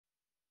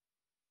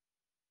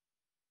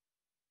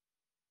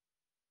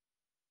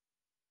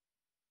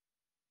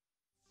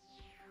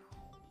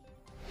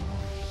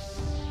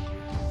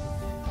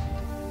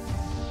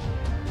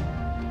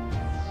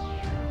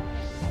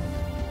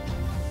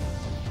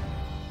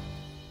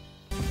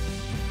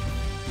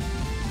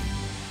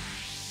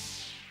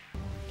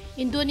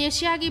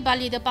Indonesia की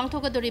बाली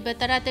पांथोकदोरिबा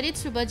 33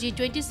 सुबह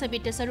G20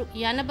 summit सरुक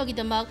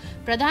यानबगीदमक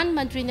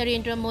प्रधानमंत्री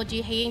नरेंद्र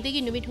मोदी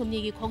हयेंगदगी नुमित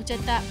हुमनीगी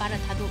खोंगचत्ता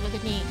भारत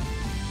थादोकलगनी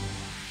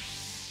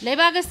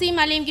लेबागसी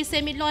मालेम की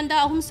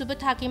सेमिटलोंदा अहुम सुबह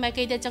थाकी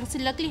माइकैदा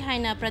चंगसिलकली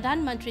हाइना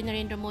प्रधानमंत्री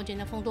नरेंद्र मोदी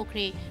न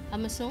फोंदोखरे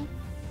अमसुंग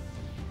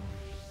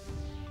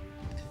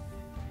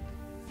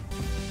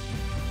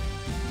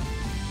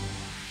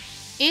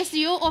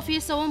SDO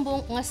office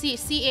सवंबोंग ngasi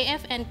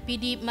CAF and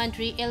PD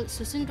मंत्री L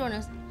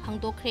Susindrona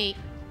hangdokre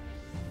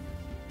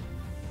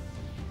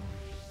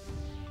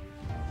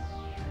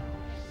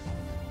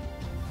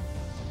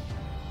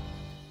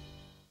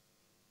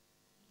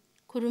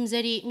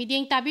खुरुमजरी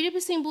मिदेंग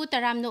ताबिरिबसिंबु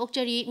तरामना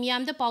ओक्चरी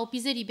मियामदा पाउ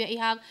पिजरी बे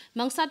इहाक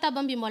मंगसा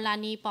ताबम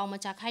बिमोलानी पाउ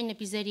मचा खाइना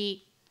पिजरी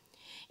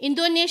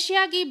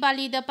इंडोनेशिया की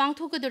बाली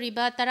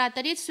पांथोकदोरिबा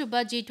 33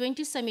 सुबह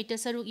G20 समिट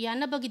सरुक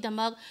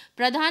यानबगीदमक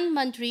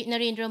प्रधानमंत्री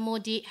नरेंद्र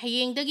मोदी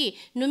हयेंगदगी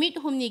नुमित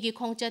हुमनीगी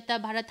खोंगचत्ता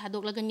भारत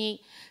थादोकलगनी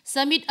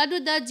समिट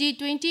अदुदा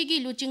G20 की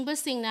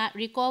लुचिंगबसिंगना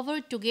recover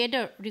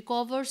together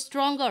recover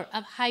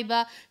stronger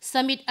हाइबा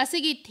summit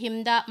असिगी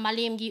थीमदा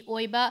मालेमगी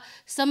ओइबा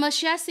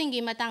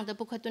समस्यासिंगी मतांगदा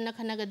पुखतुना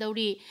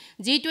खनगदौरी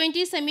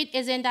G20 summit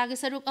agenda के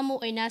सरुक अमु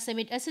ओइना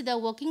summit असिदा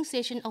working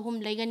session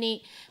अहुम लेगनी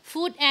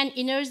food and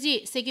energy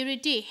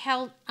security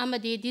health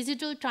amadi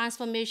digital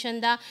transformation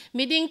da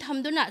meeting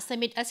thamduna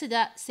summit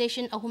asida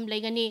session ahum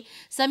legani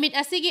summit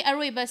asigi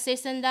aroiba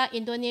session da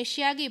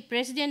Indonesia gi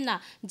president na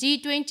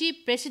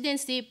G20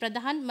 presidency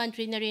pradhan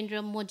mantri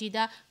Narendra Modi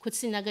da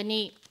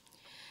khutsinagani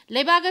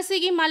लेबागसी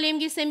की मालेम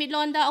की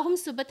सेमिटलोंदा अहुम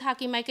सुबह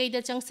थाकी माइकैदा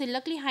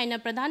चंगसिलकली हाइना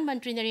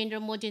प्रधानमंत्री नरेंद्र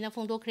मोदी न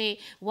फोंदोखरे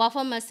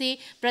वाफम असी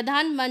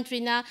प्रधानमंत्री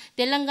ना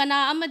तेलंगाना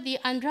अमदी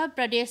आंध्र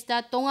प्रदेश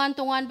दा तोंगान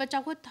तोंगान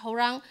बचाखो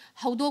थौरांग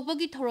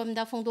हौदोकबगी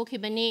थौरमदा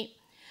फोंदोखिबनी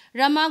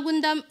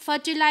Ramagundam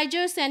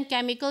Fertilizers and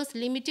Chemicals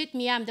Limited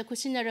Miam the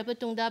Kusinaraba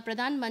Tungda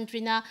Pradhan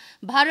Mantrina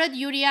Bharat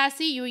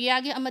Uriasi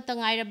Uriagi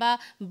Amatangairaba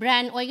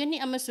brand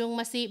Oigani Amasung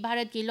Masi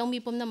Bharat Kilomi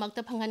Pumna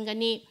Makta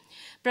Pangangani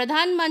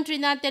Pradhan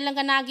Mantrina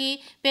Telanganagi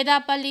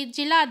Pedapalli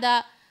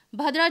Jilada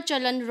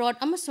Bhadrachalan Road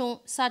Amasung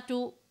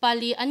Satu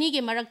Pali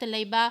Anige Marakta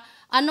Laiba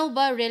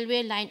Anoba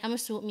Railway Line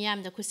Amasu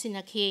Miam the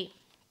Kusinaki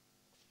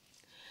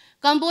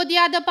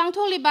Cambodia the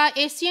Pangtholiba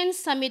Asian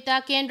Summit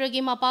Kendra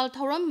gi Mapal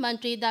Thoram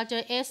Mantri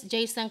Dr. S.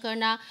 Jaishankar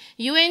na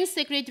UN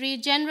Secretary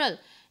General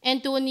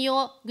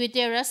Antonio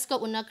Guterres ka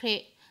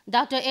unakre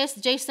Dr. S.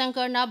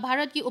 Jaishankar na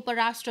Bharat ki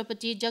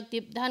Uparashtrapati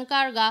Jagdeep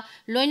Dhankar ga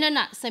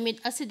loinana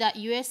summit asida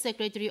US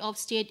Secretary of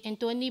State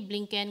Antony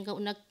Blinken ga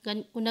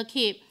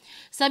unakhi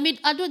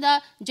Summit aduda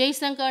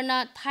Jaishankar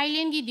na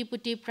Thailand gi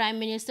Deputy Prime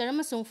Minister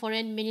amasung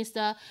Foreign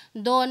Minister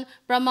Don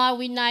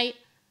Pramawinai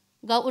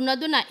ga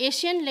unaduna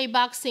Asian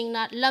Laybak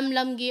Singna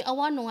lamlamgi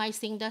awa nungai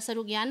singda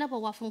sarugyana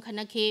pawafum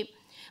khanakhi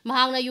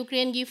mahangna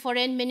Ukraine gi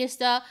Foreign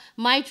Minister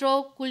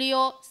Maitro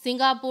Kulio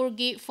Singapore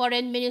gi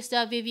Foreign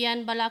Minister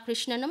Vivian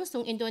Balakrishnan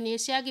amasung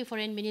Indonesia gi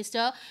Foreign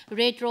Minister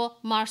Retro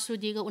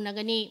Marsudi ga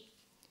unagani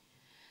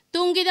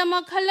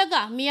Tungidama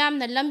khalaga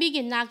miyamna lambi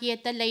gi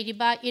nakyeta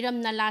leiriba iram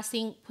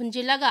nalasing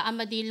phunjilaga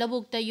amadi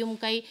labukta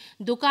yumkai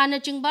dukana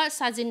chingba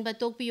sajinba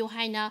tokpiyo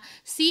haina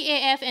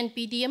CAF and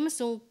PD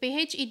amasung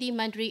PHED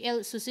Mantri L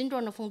Susindro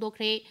na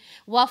phongdokre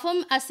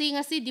wafam asi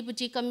ngasi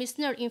Deputy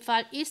Commissioner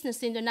Imphal East na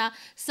sindona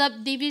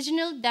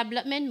Sub-Divisional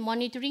Development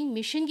Monitoring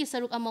Mission gi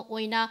saruk ama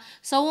oina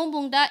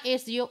sawongbungda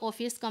SDO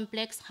Office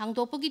Complex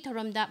hangdopagi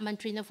thoramda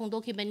mantri na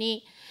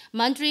phongdokhibani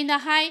mantri na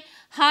hai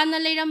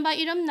hana leiramba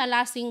iram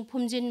nalasing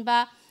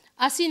phumjinba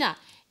Asina,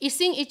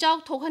 ising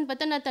ichaw thokhan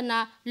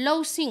patanatana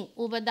low sing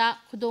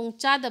ubada khudong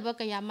chadaba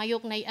kaya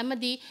mayok nay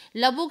amadi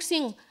labuk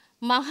sing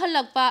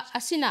manghalagpa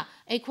asina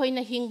ekhoi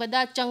na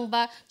hingbada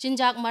changba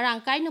chinjak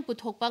marang kai na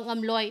puthokpa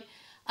ngamloi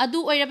adu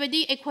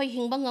oirabadi ekhoi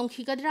hingba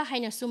ngamkhigadra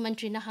haina su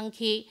mantri na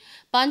hangkhi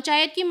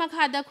panchayat ki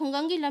makhada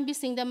khungangi lambi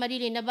singda mari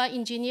lenaba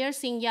engineer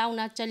sing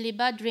yauna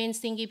chaliba drain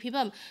singi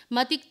phibam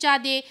matik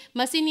chade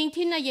masining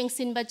thina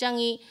yengsinba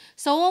changi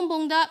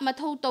sawongbongda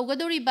mathau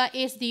tawgadoriba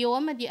SDO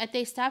amadi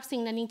atei staff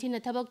sing na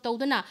ningthina thabak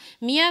tawduna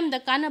miyam da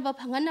kanaba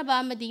phanganaba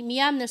amadi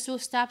miyam na su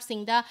staff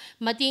singda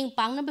mating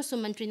pangnaba su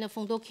mantri na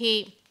phongdokhi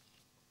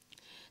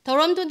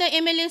Thorom to the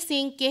MLA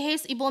Singh,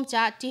 KH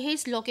Ibomcha,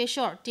 TH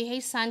Lokeshor,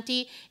 TH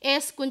Santi,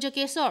 S.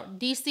 Kunjakesor,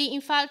 DC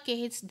Imphal,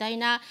 KH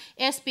Daina,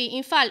 SP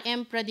Imphal,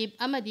 M. Pradeep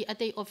Amadi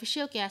Ate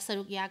Official Kya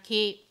Saruk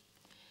Yake.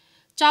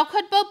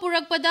 Chawkhatpa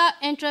Purakpada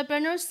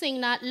Entrepreneur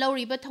Singh na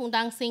Lauriba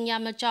Thongdang Singh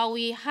Yamna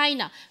Chawi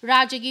Haina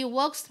Rajagi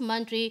Works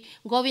Mantri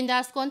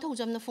Govindas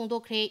Konthojam na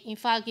Phongdokre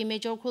Imphal ki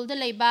Major Khulda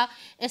Leiba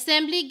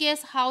Assembly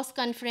Guest House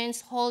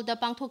Conference Hall da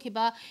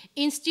Pangthokiba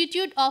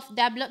Institute of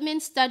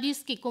Development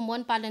Studies ki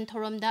Kumon Palan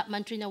Thoramda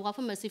Mantri na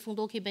Wafamasi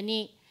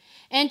Phongdokhibani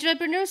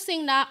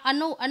Entrepreneursingna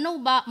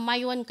anouba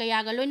mayon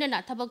kayaga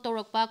loinana thabak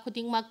tawrakpa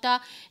khudingmakta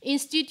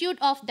Institute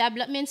of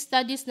Development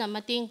Studies na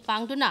mating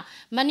pangduna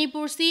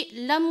Manipur si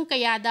lam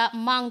kayada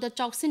mangda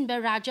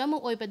choksinba raja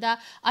mo oibada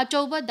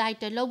achauba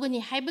daita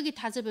logani haibagi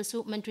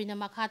thajabasu mantrina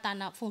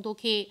makhatana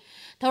phongdokhe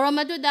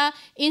Thoramaduda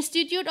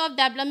Institute of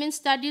Development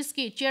Studies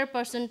ki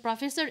chairperson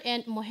Professor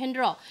N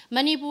Mohendra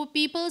Manipur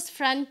People's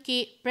Front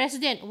ki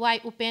President Y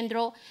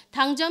Upendro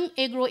Thangjam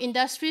Agro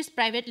Industries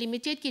Private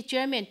Limited ki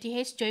chairman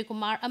TH Joy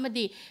Kumar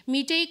amadi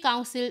Mitei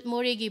Council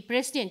Moregi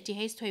President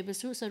TH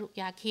Thoibasu saruk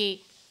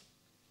yakhe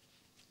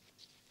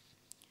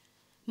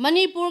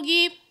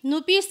Manipurgi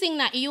nupi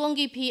singna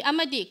iyongi phi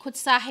amadi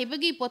khutsa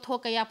haibagi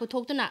pothok kaya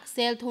puthokduna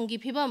sel thungi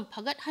phibam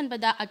phagat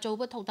hanbada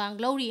achauba thodang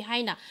lori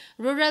haina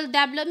Rural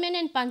Development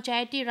and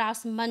Panchayati Raj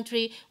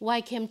Mantri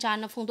Y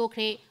Khemchana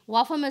phongdokre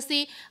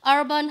wafamasi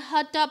Urban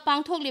Hatta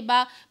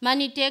pangthokliba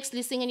Manitex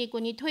lisingani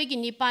kuni thoigi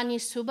nipani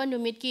suba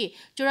numit ki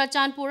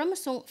Churachandpur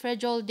amasung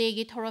Fragile Day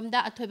gi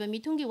thoramda athoiba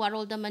mithungi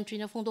warolda mantri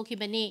na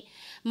phongdokhibani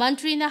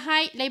mantri na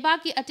hai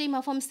leibaki atei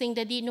mafam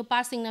singdadi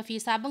nupa singna fi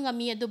sabanga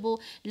mi adubu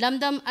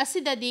lamdam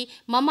asidadi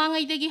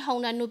mamangai dagi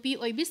hauna nupi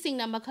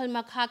oibisingna makhal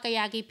makha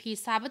kayagi phi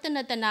sabata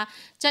natana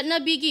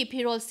chatnabigi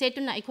phirol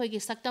setuna ikhoigi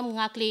saktam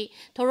ngakli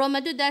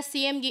thoromaduda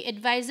CM gi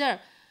advisor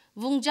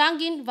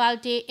Wungjangin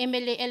Valte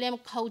MLA LM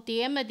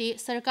Khaute amadi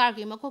sarkar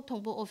gi makhok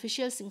thongbo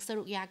official sing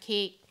saruk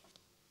yakhe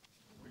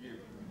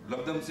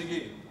lamdam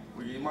sigi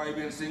we mai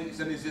ben sing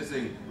senisi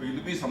sing we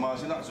lubi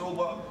samasina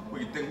soba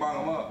we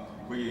tengbang ama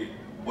we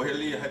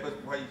boheli haiba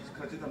phai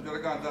khachi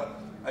thamjara kanda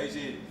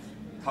aisi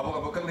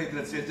thabak abakak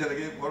leitra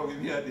sejarage borogi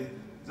biadi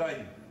jai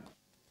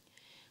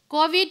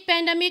COVID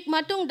pandemic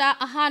matungda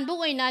ahanbu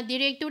oina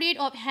Directorate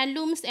of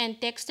Handlooms and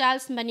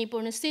Textiles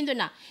Manipur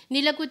sinduna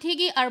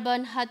nilakuthigi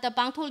urban hatta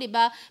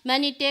pangtholiba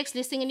Manitex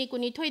lisingani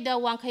kunithoida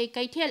wangkhai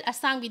kaithel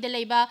asangbi da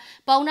leiba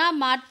pauna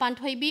mat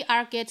panthoibi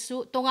arcade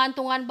su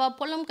tongan ba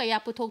polom kaya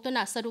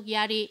puthoktuna saruk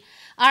yari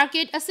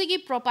arcade asigi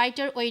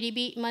proprietor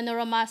oiribi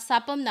Manorama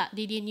Sapamna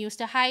DD News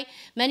ta hai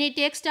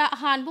Manitex ta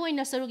ahanbu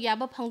oina saruk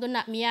yaba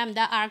phangduna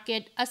miyamda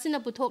arcade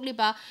asina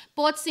puthokliba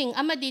potsing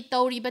amadi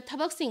tawriba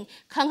thabaksing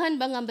khanghan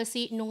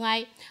bangambasi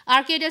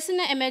Arcade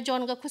asina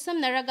Amazon ga khusam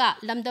naraga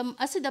lamdam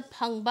asida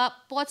phangba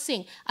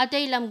potsing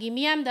atei lamgi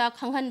miyamda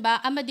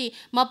khanghanba amadi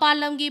mapal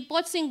lamgi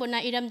potsing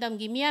bona iramdam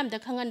gi miyamda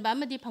khanghanba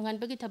amadi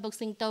phanghanbagi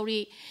thabaksing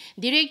tawri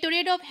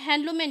Directorate of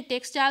Handloom and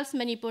Textiles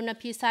Manipur na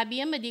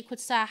phisabi amadi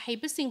khutsa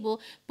haibasingbu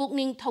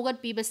pukning thogat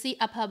pibasi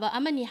aphaba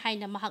amani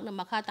haina mahakna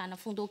makha tana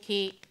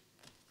phungdokhe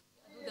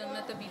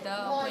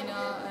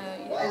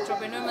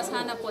entrepreneur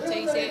masana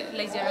pochai se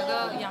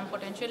leijaraga yang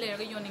potential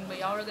lega yoning ba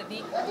yauraga di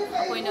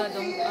akoina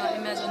dum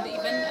Amazon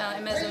even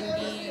Amazon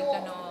gi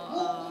kano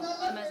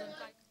Amazon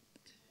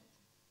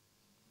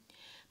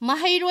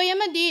Mahairoi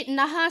amadi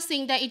naha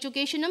singda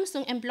education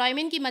amsung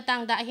employment gi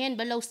matangda ahen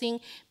balosing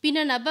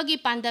pinanabagi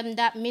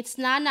pandamda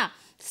mitsnana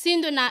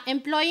sinduna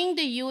employing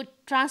the youth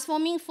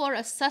transforming for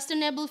a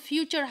sustainable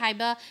future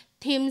haiba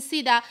theme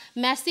sida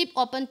massive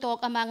open talk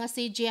among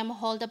si GM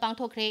Hall da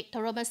pangthokre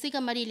thorobasi ka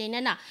mari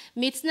lenana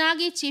mitsna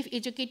gi chief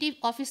executive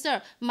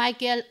officer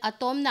Michael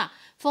Atomna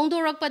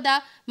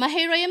phongdorakpada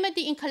mahairoi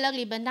amadi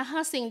inkhalagli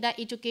naha singda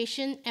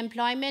education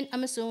employment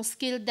amasung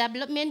skill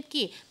development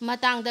ki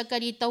matangda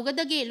kari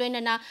tawgadagi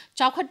loinana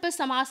chawkhatpa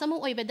samasamu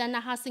oibada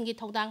naha singi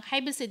thodang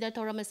haibasida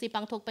thoromasi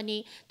pangthokpani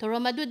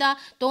thoromaduda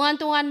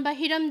tongan ba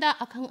hiramda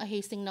akhang ahe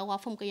singna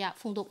wafum kaya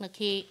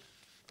phongdoknakhe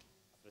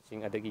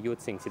sing adagi youth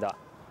sing sida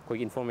koi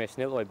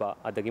informational oiba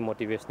adagi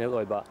motivational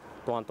oiba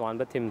toan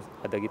ba theme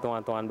adagi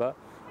toan ba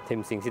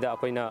theme sing sida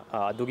akoina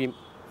adugi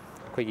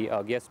koi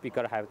guest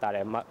speaker have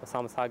tare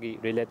samsagi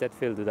related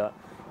field da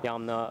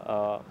yamna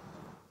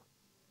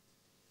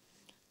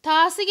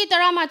Thasigi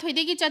tarama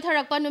thoidegi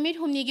chatharakpa numit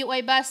humni gi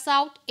oiba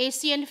South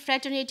Asian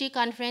Fraternity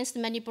Conference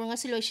Manipur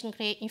ngasi loishin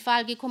khre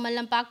Imphal gi Khumal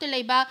Lampak te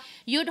leiba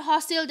youth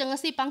hostel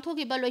dangasi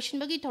pangthoki ba loishin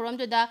bagi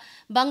thoramduda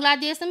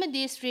Bangladesh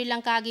amadi Sri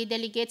Lanka gi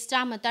delegates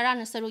chama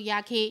tarana saru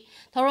yakhe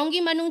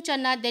thorongi manung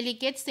channa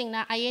delegates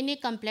singna INA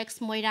complex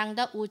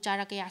Moirangda u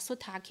charakaya su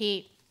thakhe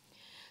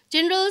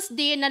Generals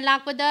Day na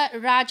lakpada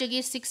Rajagi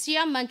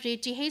Siksya Mantri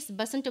TH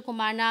Basanta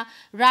Kumarna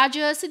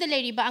Raja sida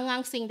leiriba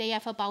angang sing da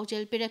yafa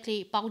paujel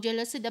pirakli paujel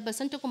sida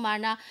Basanta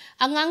Kumarna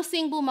angang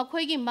sing bu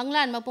makhoigi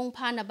manglan mapung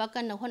phana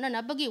bakan na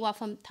honana bagi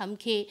wafam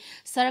thamkhe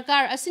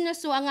sarkar asina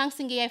su angang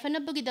sing yafa na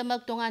bagi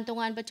damak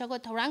tongan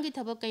bachago thorangi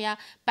thabak kaya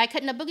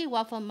paikhat na bagi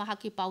wafam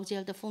mahaki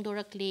paujel da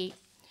phongdorakli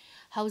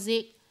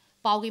hauzik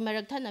paugi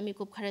marak than ami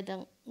kup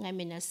kharadang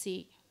ngaiminasi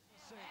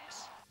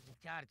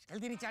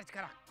जल्दी recharge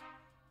करा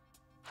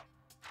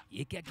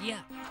ये क्या किया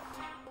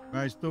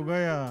match तो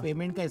गया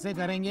payment कैसे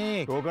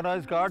करेंगे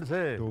tokenise card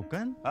से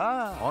टोकन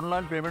हाँ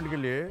ऑनलाइन पेमेंट के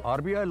लिए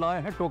आरबीआई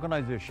लाए हैं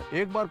टोकनाइजेशन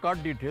एक बार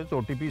कार्ड डिटेल्स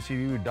ओटीपी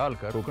सीवीवी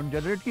डालकर टोकन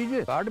जनरेट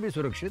कीजिए कार्ड भी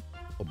सुरक्षित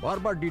और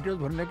बार डिटेल्स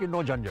भरने की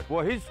नो झंझट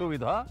वही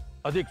सुविधा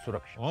अधिक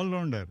सुरक्षित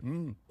ऑलराउंडर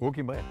हो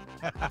कि मैं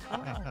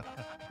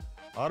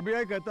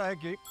आरबीआई कहता है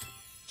कि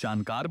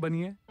जानकार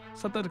बनिए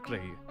सतर्क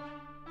रहिए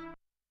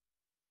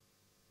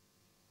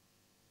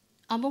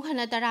अमुक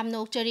हना तराम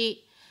नोकचरी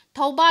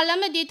Thobal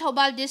amadi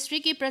Thobal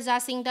district ki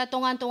prajasingda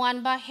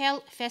tongan ba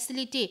health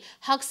facility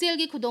haksil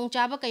gi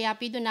khudongchaba kaya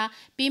piduna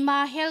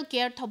Pima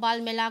Healthcare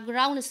Thobal Mela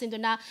Ground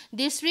sinduna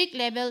district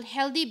level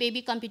healthy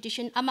baby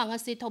competition among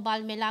si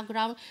Thobal Mela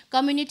Ground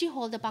community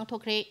hall da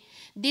pangthokre.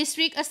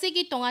 District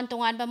asigi tongan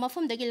ba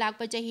mafumdagi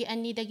lakpa chahi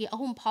ani dagi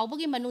ahum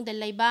phawbagi manungda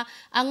leiba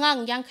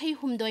angang yankhai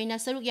humdoina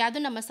saruk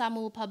yaduna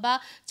masamu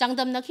phaba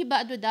changdam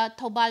nakhiba aduda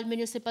Thobal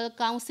Municipal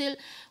Council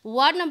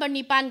Ward number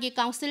 9 gi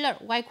councillor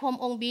Waikhom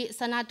Ongbi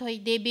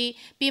Sanathoi Devi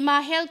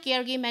Pima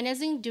Healthcare gi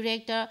Managing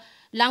Director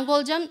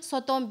Langoljam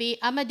Sotombi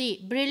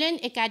Amadi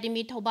Brilliant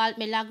Academy Thobal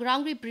Mela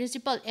Ground gi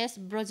Principal S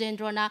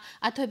Brojendrona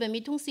athoiba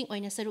mithung sing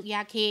oina saruk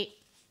yakhe.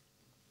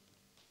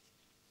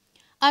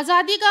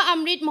 Azadi ka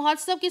Amrit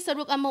Mahotsav ki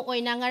saruk ama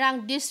oina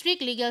ngarang District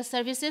Legal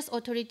Services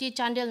Authority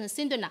Chandel na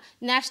sinduna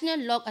National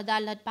Lok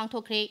Adalat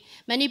pangthokre.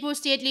 Manipur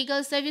State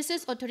Legal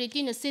Services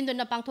Authority na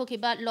sinduna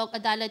pangthokhiba Lok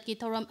Adalat ki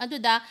thoram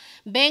aduda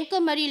bank ka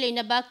mari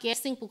leinaba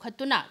case sing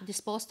pukhatuna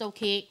dispose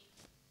tawkhe.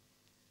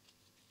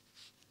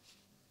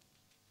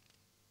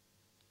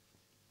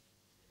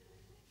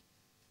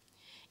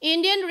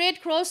 Indian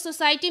Red Cross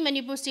Society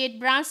Manipur State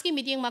Branch ki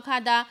meeting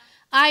makhada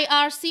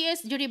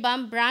IRCS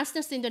Juribam Branch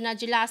na sinduna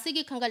jila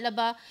sigi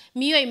khangalaba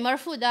miyoi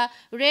marfuda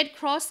Red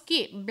Cross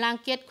ki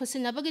blanket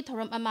khusinabagi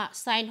thoram ama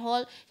sign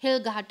hall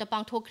hill ghat ta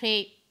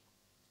pangthokre.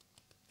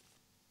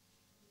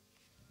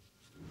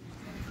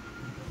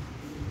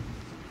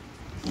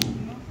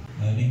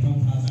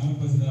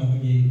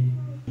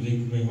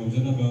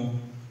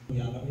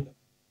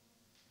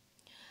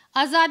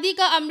 Azadi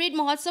ka Amrit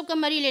Mahotsav ka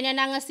mari lena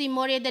ngasi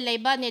More da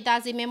leiba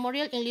Netaji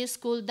Memorial English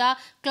School da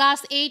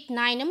class 8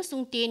 9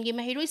 amasung 10 gi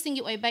mahiroi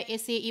singi oiba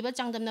essay iba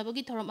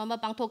changdamnabagi thoram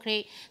ama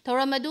pangthokre.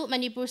 Thoram adu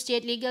Manipur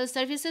State Legal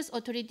Services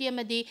Authority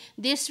amadi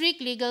District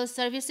Legal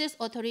Services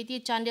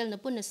Authority Chandel na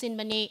punna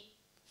sinbani.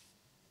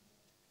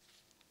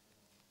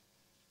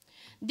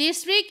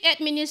 District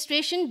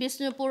Administration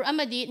Bisnupur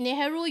amadi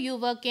Nehru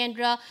Yuva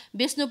Kendra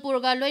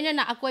Bisnupur ga loina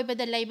na akoy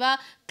bada laiba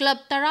Club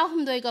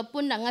Tarahumdoi ga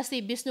punna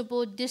ngasi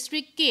Bisnupur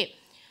District ki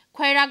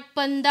Khwairak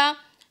Panda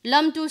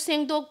Lamtu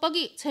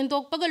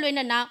Sengdokpaga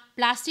loina na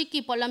plastic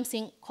ki polam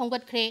sing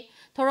khongbat khre.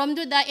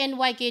 Thoramdu da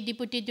NYK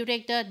Deputy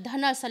Director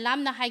Dhana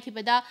Salam na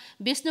haikibada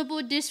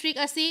Bisnupur District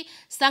asi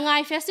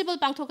Sangai Festival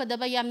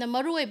pangthokadaba yamna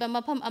maruoiba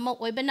mafam ama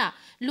oibana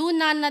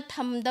luna na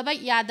thamdaba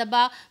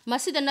yadaba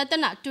masida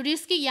natana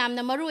tourist ki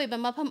yamna maruoiba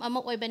mafam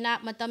ama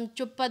oibana matam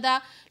chuppada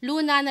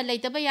luna na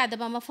leitaba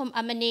yadaba mafam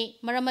amani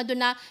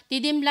maramaduna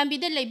tidim lambi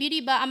da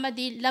leibiriba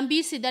amadi lambi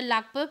sida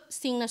lakpa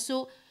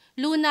singnasu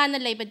luna na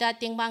leibada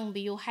tingbang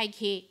biyu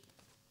haikhe.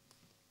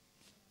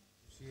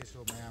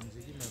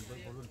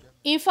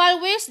 Imphal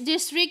West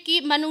District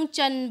ki Manung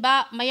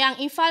Chanba Mayang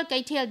Imphal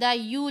Kaithel da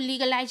U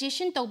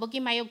legalization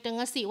tawbagi mayok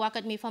ngasi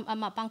wakat mifam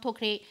ama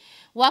pangthokre.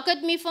 Wakat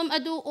mifam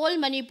adu All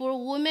Manipur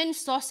Women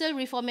Social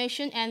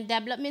Reformation and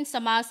Development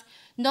Samas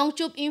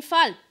Nongchup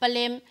Imphal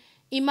Palem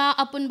Ima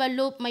Apunba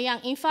Loop Mayang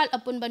Imphal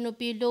Apunba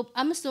Nupi Loop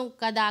amasung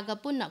kadaga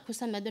punna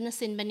kusan maduna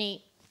sinbani.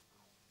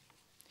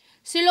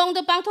 Silong da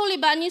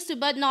pangtholiba ni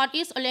subat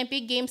Northeast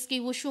Olympic Games ki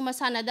wushu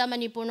masana da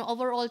Manipur no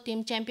overall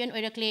team champion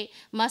oirakle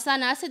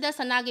masana sida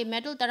sanagi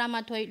medal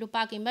taramathoi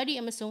lupa ki mari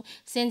amasung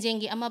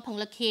senjengi ama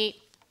phanglakhe.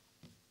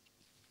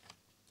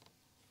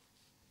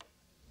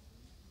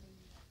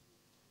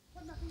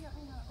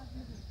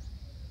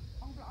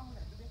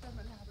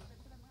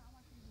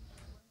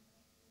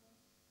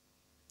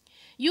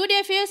 Youth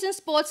Affairs and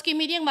Sports ki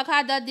meeting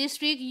makhada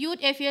District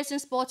Youth Affairs and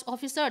Sports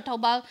Officer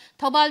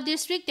Thobal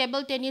District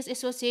Table Tennis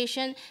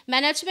Association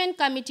Management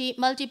Committee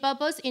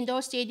Multipurpose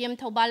Indoor Stadium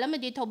Thobal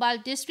amadi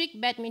Thobal District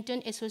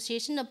Badminton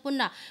Association na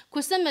punna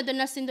kusan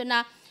maduna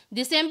sinduna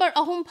December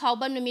ahum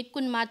phawba numit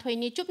kun mathoi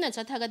ni chupna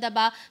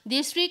chathagadaba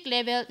district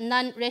level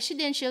non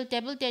residential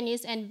table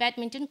tennis and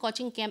badminton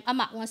coaching camp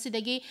ama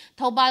ngasidagi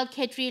Thobal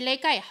Khetri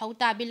Lekai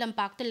hauta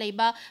bilampak ta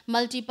leiba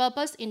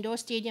Multipurpose Indoor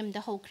Stadium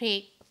da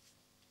hokre.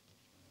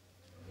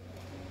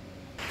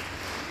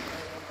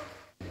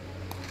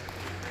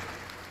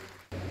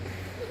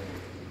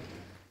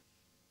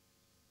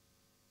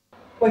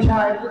 पैसा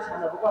आएगा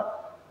सानबा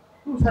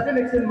तू certain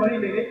action मरी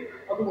लेने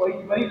अदु वही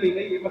मरी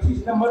लेने ये मसी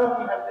सिना मरम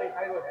की हर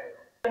हाइरो है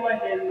मा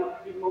हेल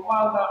की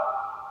मोमालदा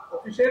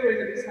ऑफिशियल वे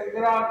दी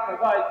संगरा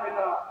कगा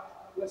आइपेना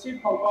नसीब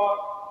फावबा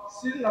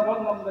सिल Nobel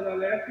नमदना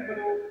लेरकी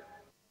बदो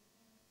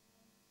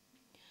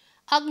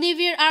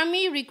Agniveer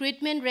Army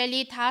Recruitment Rally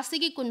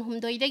thasigi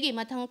kunhumdoidagi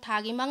mathang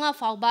thagi manga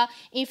fawba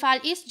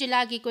Imphal East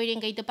Jilla gi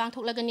koirengai da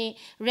pangthoklagani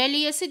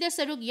rally asida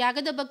saruk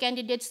yagadaba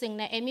candidates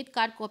singna admit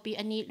card copy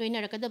ani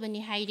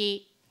loinarakadabani hairi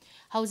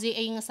hauji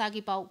ai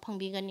ngasagi pau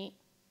phangbigani.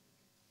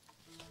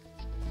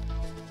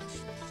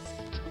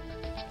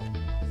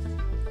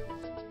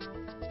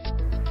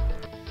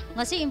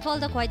 ngasi Imphal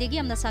da khwaidagi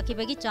amna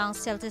sakibagi chang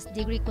Celsius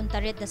degree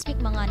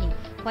 38 mangani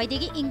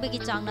khwaidagi ingbagi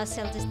changna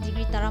Celsius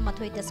degree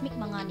 18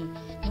 mangani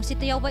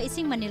nusita yawba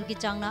ising manil gi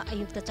changna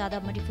ayukta chada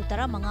marifu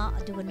 15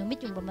 aduga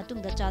numit yumba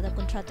matungda chada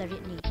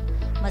 38 ni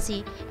masi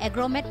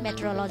Agromet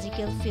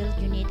Meteorological Field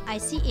Unit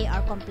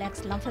ICAR Complex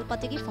Lamphal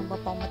patigi phongba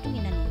paw matung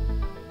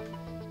inani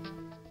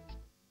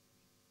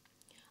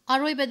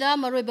Aroibada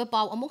maroiba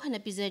pau amuk hana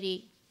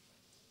pizari.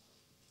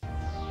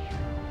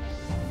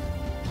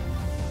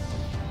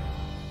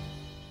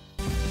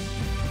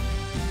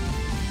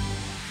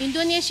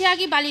 Indonesia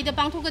की बाली the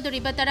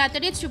पांगथोकदोरिबा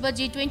 38 सुबा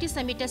G20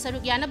 summit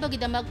सरुक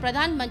यानबगिदमक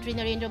प्रधान मंत्री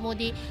नरेंद्र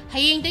मोदी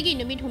हयेंगदगी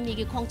नुमित हुमनी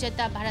की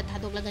खोंगचता भारत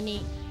थादोकलगनी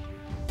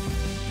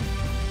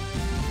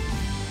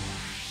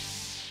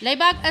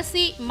लेबाक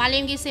असी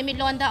मालेमगी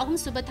सेमिटलोंदा अहुम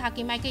सुबा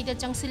थाकी माइकैदा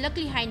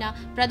चंगसिलकली हाइना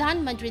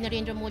प्रधान मंत्री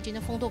नरेंद्र मोदी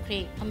न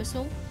फोंदोखरे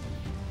अमसुंग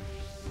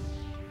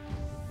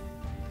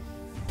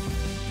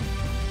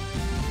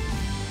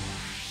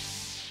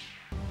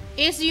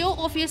SGO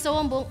office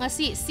अवंबों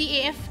ngasi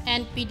CAF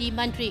and PD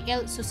मंत्री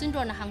L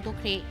Susindro na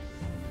hangdokre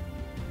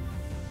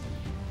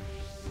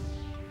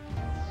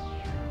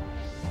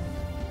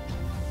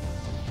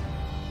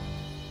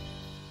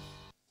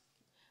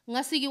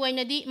ngasi gi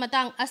wainadi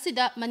matang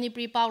asida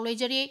Manipuri Pao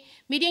loijari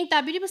meeting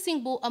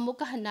tabiribasingbu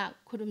amuka hana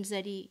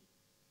khurumjari